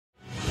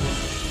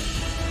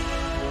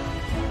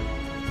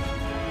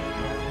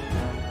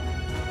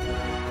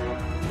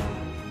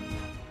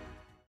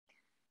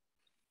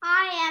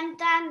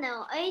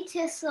Daniel, 8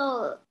 years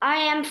old. I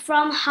am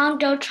from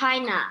Hangzhou,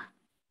 China.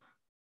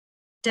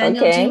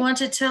 Daniel, do Okay. you want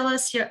to tell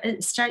us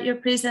start your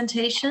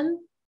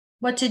presentation?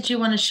 What did you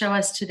want to show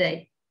us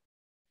today?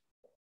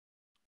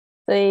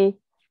 所以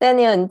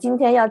Daniel， 你今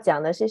天要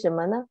讲的是什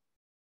么呢？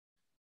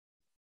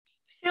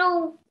是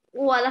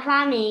我的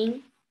发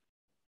明。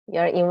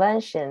 Your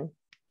invention.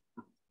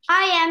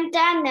 I am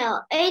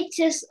Daniel, 8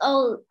 years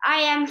old.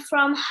 I am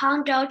from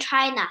Hangzhou,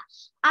 China.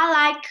 I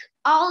like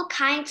all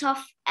kinds of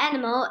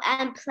animals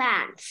and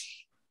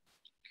plants.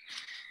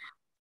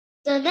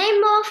 The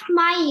name of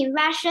my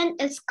invention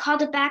is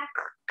called back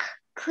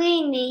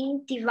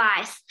cleaning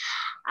device.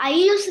 I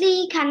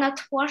usually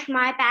cannot wash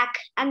my back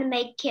and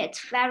make it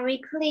very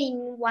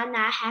clean when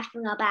I have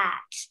a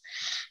bath.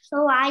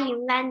 So I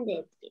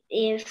invented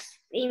this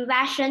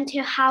invention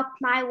to help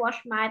me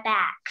wash my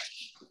back.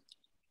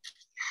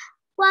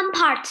 One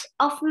part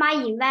of my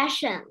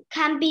invention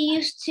can be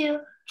used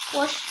to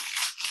wash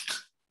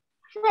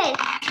face,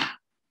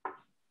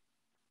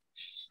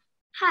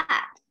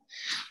 head.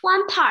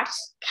 One part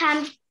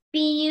can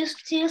be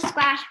used to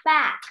scratch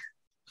back.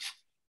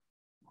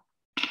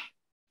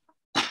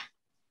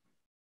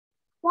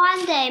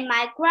 One day,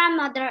 my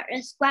grandmother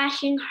is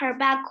scratching her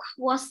back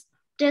with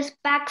this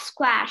back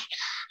scratch.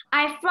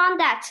 I found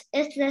that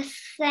it's the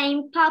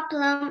same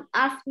problem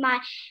as my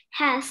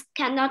hands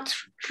cannot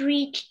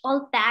reach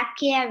all back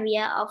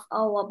area of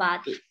our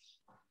body.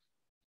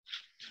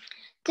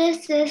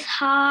 This is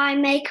how I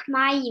make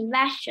my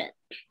invention.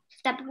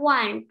 Step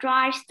 1,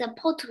 draw the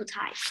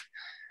prototype.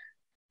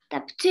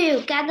 Step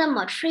 2, get the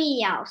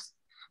materials,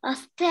 a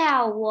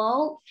steel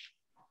wool,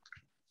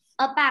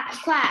 a back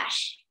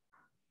scratch,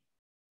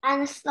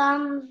 and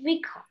some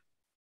vehicle.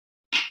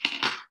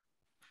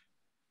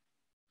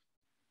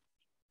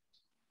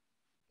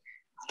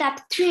 Step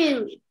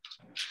 2,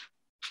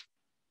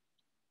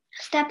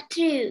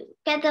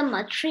 get the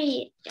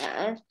material.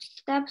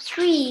 Step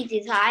 3,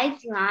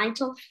 decide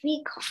lines of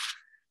vehicle.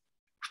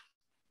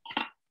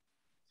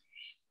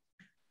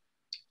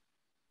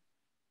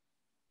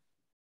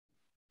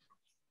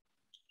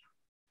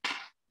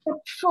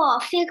 Step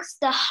 4, fix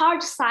the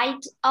hard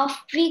side of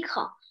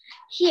vehicle.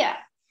 Here,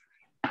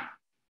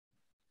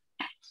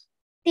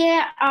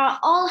 they are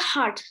all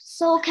hard,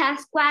 so can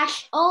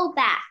scratch all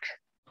back.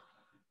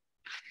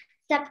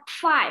 Step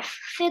 5,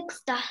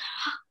 fix the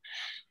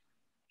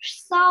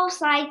south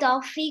side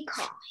of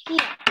vehicle.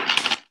 Here,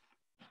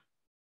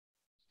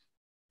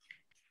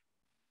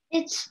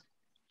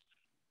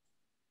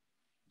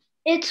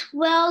 it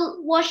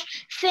will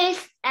wash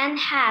face and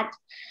head.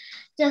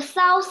 The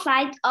south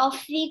side of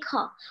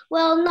vehicle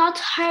will not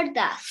hurt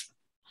us.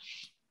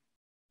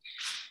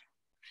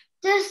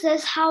 This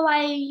is how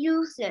I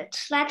use it.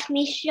 Let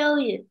me show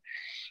you.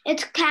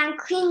 It can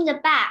clean the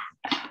back,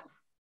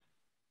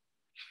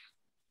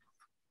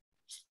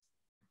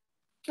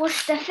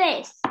 wash the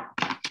face,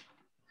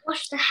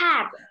 wash the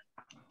head.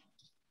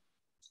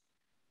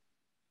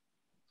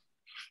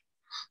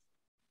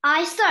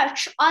 I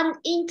search on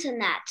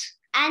internet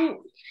and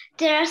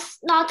there's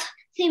not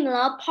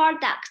similar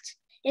product.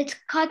 It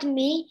cost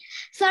me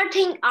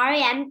 13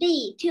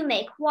 RMB to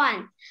make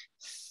one.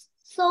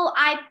 So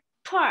I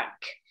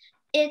park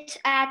it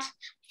at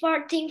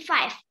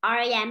 14.5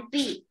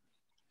 RMB.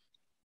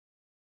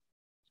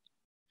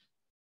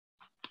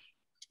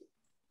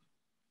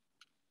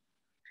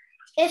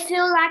 If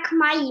you like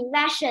my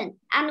invention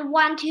and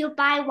want to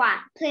buy one,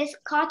 please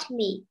call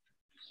me.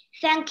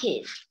 Thank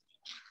you.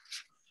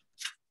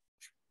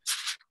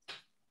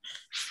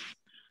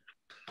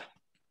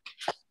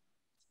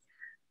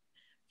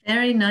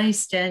 Very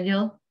nice,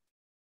 Daniel.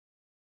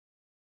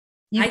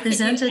 You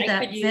presented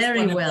that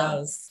very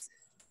well.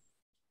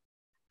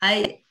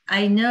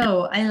 I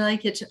know, I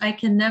like it. I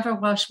can never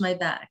wash my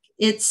back.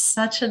 It's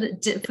such a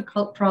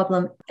difficult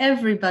problem.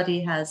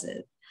 Everybody has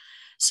it.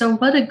 So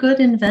what a good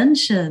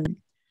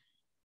invention.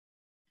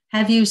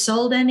 Have you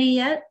sold any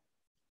yet?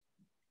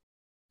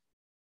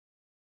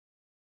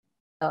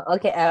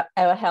 Okay,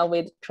 I will help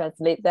with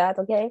translate that.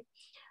 Okay，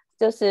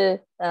 就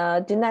是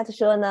Jeanette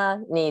说呢，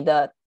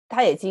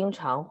他也经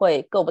常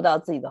会够不到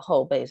自己的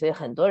后背，所以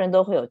很多人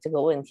都会有这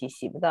个问题，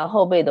洗不到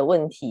后背的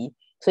问题，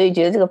所以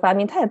觉得这个发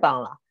明太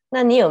棒了。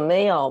那你有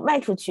没有卖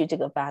出去这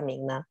个发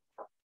明呢？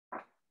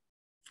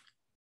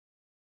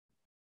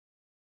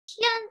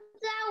现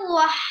在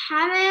我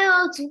还没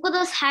有足够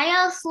的材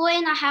料，所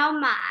以呢还要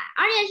买，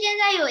而且现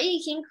在有疫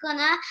情，可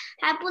能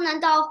还不能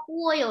到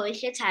货，有一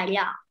些材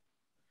料。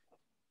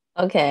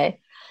Okay,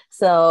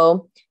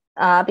 so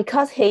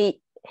because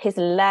his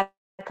lack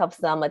of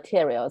some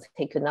materials,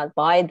 he could not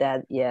buy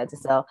that yet.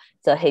 So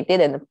he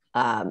didn't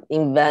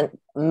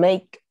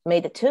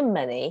made too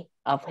many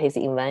of his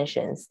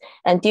inventions.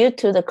 And due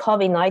to the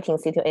COVID-19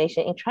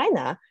 situation in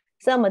China,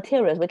 some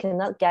materials we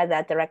cannot get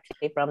that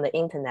directly from the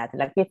internet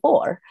like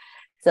before.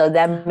 So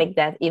that make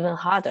that even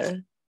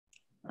harder.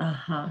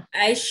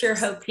 I sure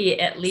hope he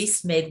at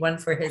least made one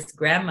for his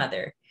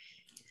grandmother,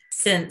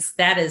 since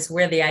that is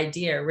where the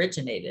idea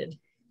originated.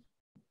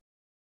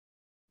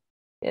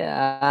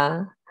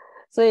 Yeah.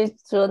 所以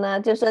说呢，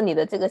就说你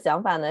的这个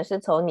想法呢，是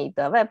从你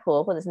的外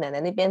婆或者是奶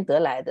奶那边得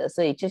来的，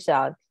所以至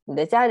少你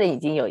的家人已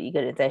经有一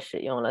个人在使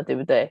用了，对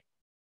不对？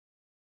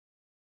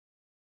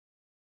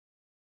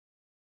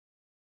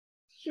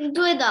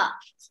对的。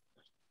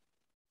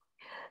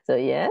So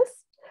yes，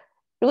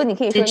 如果你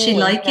可以说 Did she 英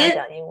文， like 尽量 it?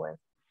 讲英文。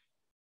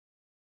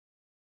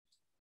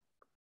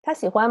她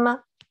喜欢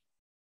吗？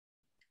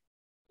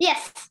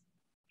 Yes.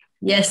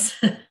 Yes.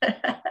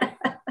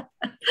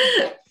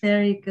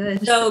 Very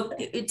good. So,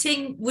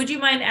 Ting, would you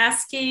mind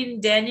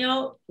asking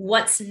Daniel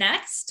what's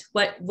next?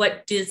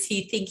 What does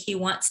he think he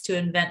wants to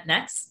invent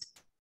next?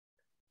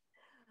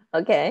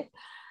 OK，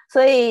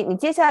 所以你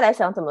接下来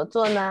想怎么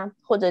做呢？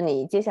或者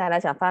你接下来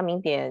想发明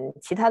点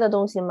其他的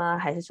东西吗？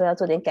还是说要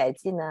做点改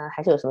进呢？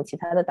还是有什么其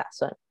他的打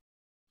算？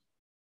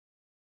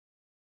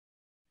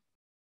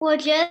我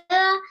觉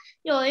得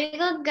有一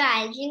个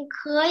改进，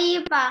可以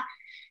把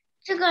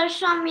这个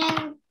上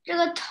面这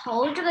个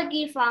头这个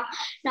地方，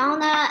然后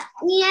呢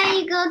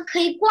捏一个可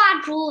以挂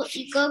住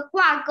一个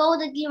挂钩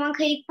的地方，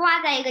可以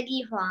挂在一个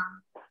地方。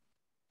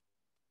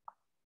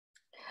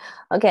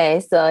Okay,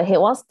 so he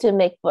wants to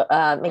make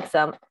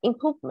some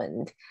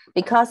improvement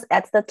because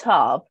at the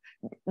top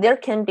there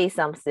can be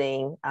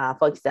something,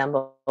 for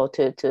example,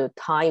 to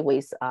tie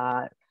with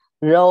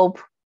rope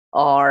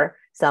or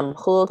some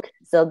hook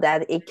so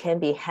that it can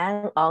be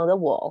hung on the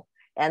wall,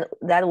 and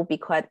that would be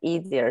quite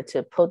easier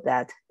to put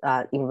that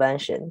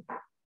invention.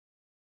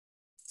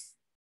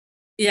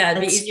 Yeah,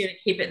 it'd be easier to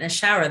keep it in the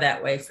shower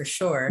that way for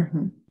sure.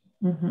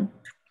 Mm-hmm. Mm-hmm.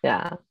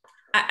 Yeah.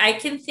 I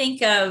can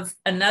think of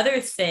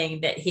another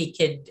thing that he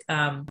could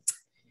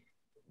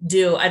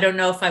do. I don't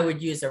know if I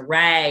would use a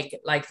rag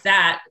like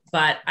that,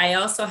 but I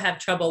also have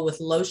trouble with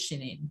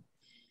lotioning.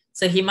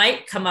 So he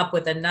might come up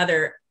with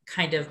another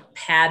kind of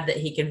pad that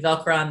he can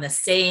Velcro on the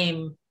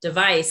same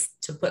device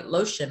to put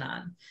lotion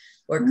on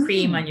or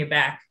cream on your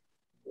back.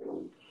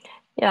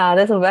 Yeah,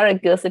 that's a very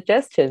good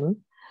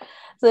suggestion.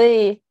 所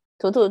以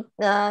图图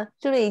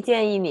朱莉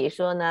建议你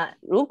说呢，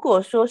如果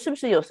说是不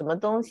是有什么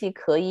东西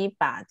可以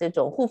把这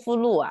种护肤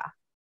露啊，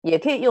也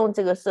可以用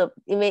这个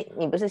因为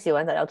你不是洗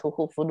完澡要涂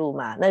护肤露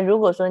嘛，那如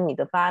果说你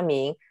的发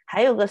明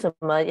还有个什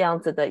么样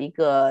子的一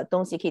个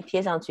东西可以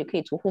贴上去可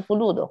以涂护肤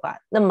露的话，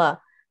那么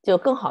就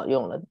更好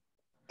用了，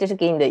这是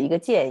给你的一个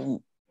建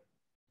议。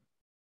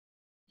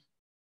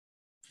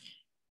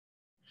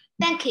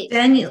Thank you.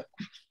 Daniel,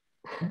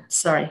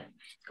 sorry,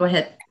 go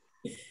ahead.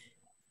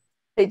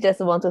 I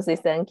just want to say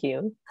thank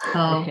you.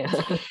 Oh.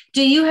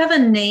 Do you have a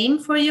name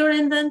for your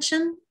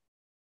invention?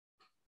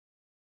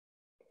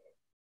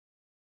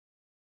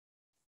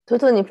 图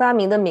图，你发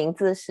明的名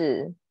字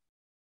是？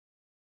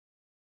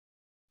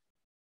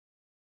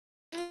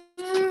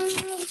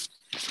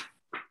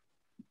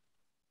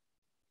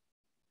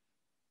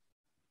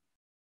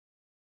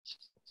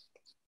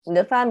你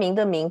的发明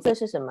的名字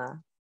是什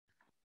么？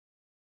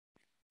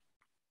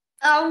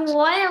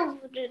我也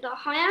不知道，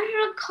好像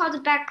是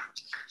called back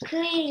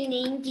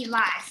cleaning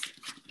device.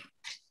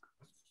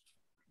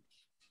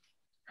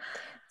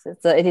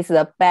 So it is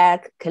a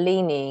back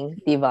cleaning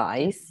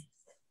device.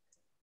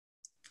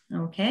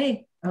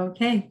 Okay.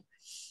 Okay.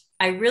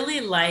 I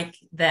really like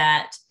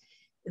that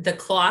the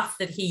cloth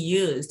that he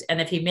used, and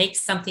if he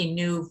makes something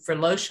new for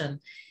lotion,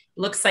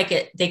 looks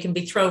like they can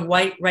be thrown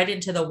right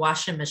into the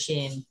washing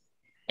machine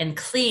and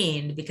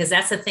cleaned, because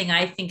that's the thing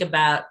I think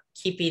about,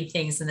 keeping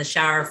things in the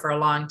shower for a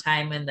long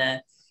time and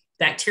the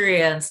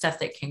bacteria and stuff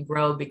that can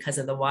grow because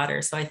of the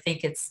water. So I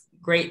think it's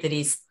great that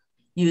he's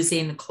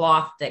using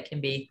cloth that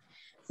can be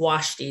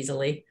washed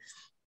easily.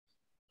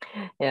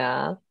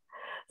 Yeah.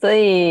 所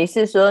以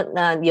是说，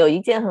有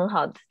一件很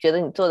好，觉得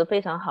你做的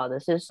非常好的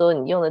是说，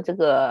你用的这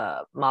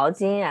个毛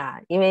巾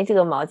啊，因为这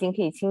个毛巾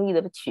可以轻易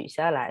的取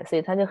下来，所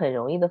以它就很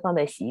容易的放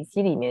在洗衣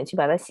机里面去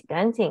把它洗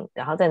干净，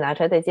然后再拿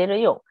出来再接着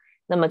用，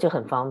那么就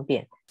很方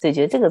便。所以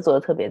觉得这个做的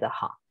特别的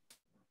好。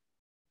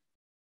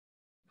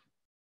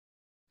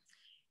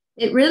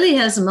It really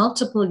has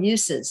multiple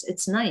uses.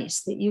 It's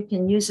nice that you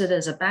can use it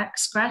as a back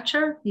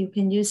scratcher, you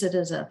can use it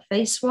as a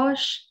face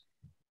wash,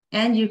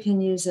 and you can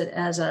use it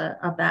as a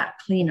back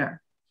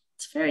cleaner.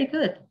 It's very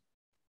good.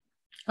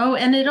 Oh,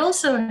 and you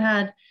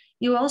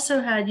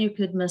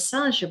could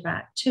massage your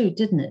back too,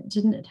 didn't it?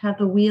 Didn't it have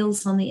the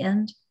wheels on the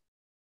end?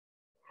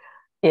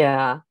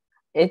 Yeah,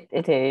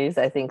 it is.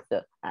 I think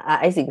so.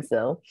 I think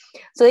so.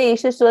 所以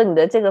是说你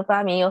的这个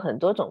发明有很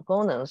多种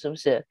功能，是不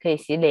是？可以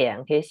洗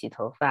脸，可以洗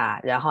头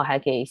发，然后还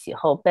可以洗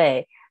后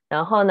背，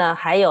然后呢，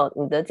还有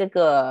你的这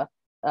个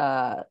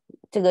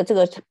这个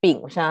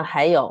柄上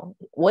还有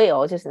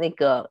wheel， 就是那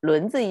个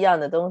轮子一样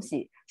的东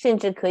西，甚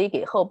至可以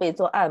给后背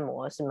做按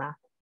摩，是吗？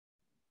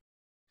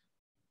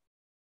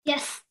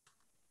 Yes.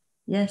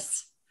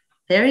 Yes.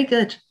 Very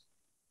good.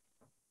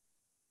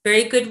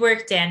 Very good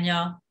work,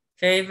 Daniel.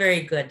 Very,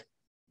 very good.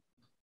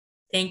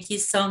 Thank you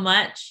so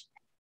much.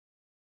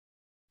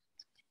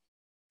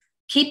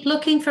 Keep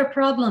looking for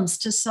problems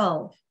to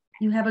solve.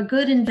 You have a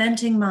good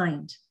inventing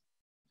mind,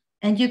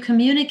 and you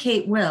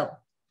communicate well.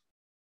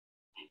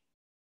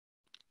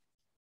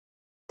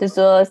 就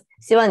说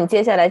希望你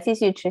接下来继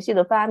续持续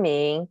的发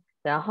明，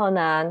然后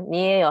呢，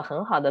你也有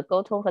很好的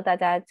沟通和大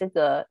家这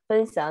个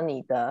分享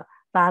你的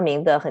发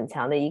明的很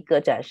强的一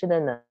个展示的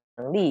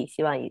能力，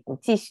希望你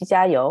继续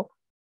加油。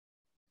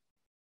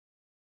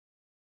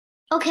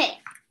Okay.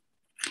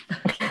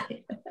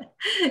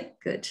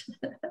 Good.